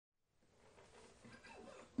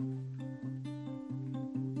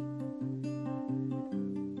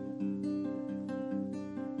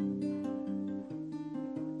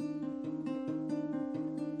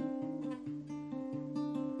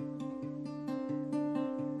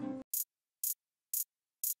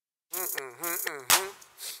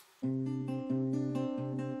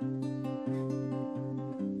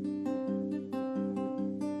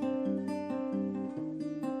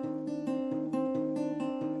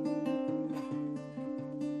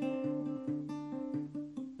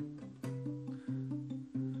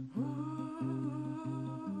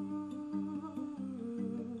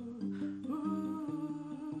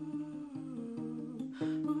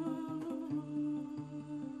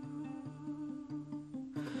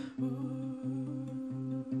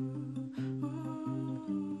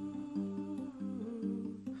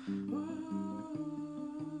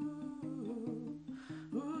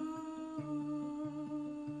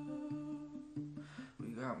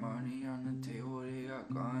Got money on the table, they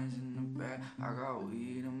got guns in the back. I got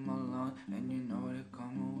weed in my lungs, and you know they're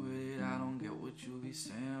coming with it. I don't get what you be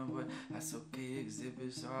saying, but that's okay.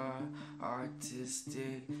 Exhibits are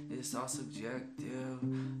artistic, it's all subjective.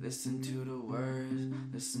 Listen to the words,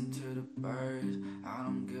 listen to the birds. I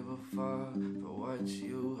don't give a fuck for what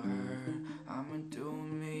you heard. I'ma do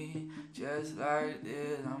me just like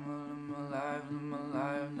this. I'ma live my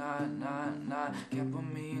life, can't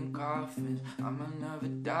put me in coffins. I'ma never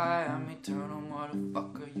die, I'm eternal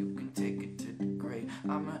motherfucker. You can take it to the grave.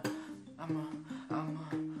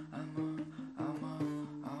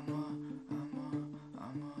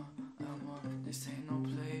 This ain't no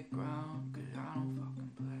playground, 'cause I don't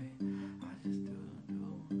fucking play. I just do,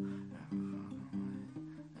 never fucking way.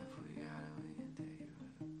 If we got it, we can take it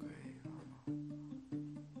to the grave.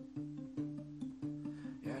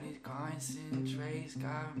 Yeah, these concentrates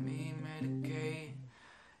got me medicated.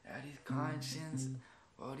 Yeah, these conscience,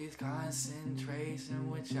 all these concentrates in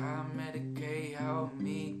which I medicate help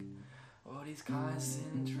me. All these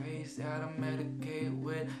concentrates that I medicate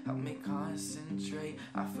with help me concentrate.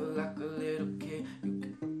 I feel like a little kid.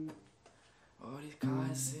 All these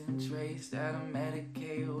concentrates that I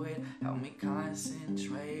medicate with help me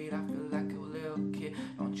concentrate. I feel like a little kid.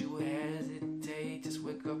 Don't you hesitate, just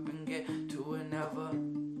wake up and get to it, never.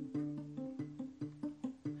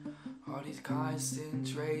 All these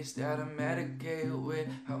concentrates that I medicate with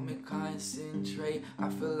help me concentrate. I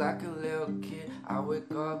feel like a little kid. I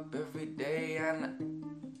wake up every day and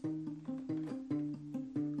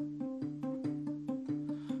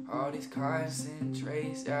all these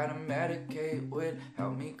concentrates that I medicate with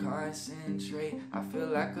help me concentrate. I feel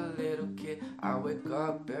like a little kid. I wake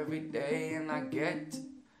up every day and I get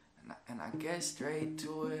straight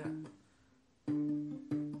to it.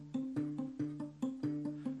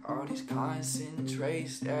 All these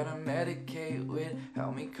concentrates that I medicate with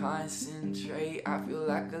help me concentrate. I feel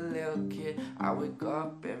like a little kid. I wake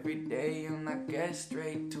up every day and I get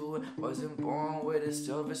straight to it. Wasn't born with a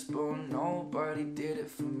silver spoon, nobody did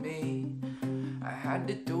it for me. I had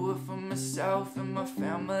to do it for myself and my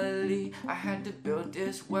family. I had to build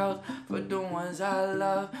this wealth for the ones I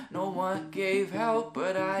love. No one gave help,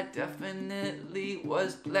 but I definitely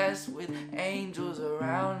was blessed with angels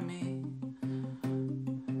around me.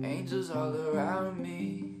 Angels all around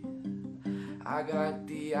me. I got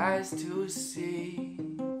the eyes to see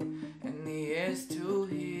and the ears to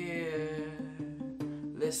hear.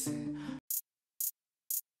 Listen.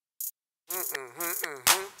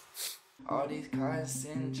 All these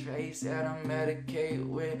concentrates that I medicate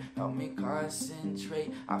with help me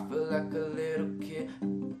concentrate. I feel like a little kid.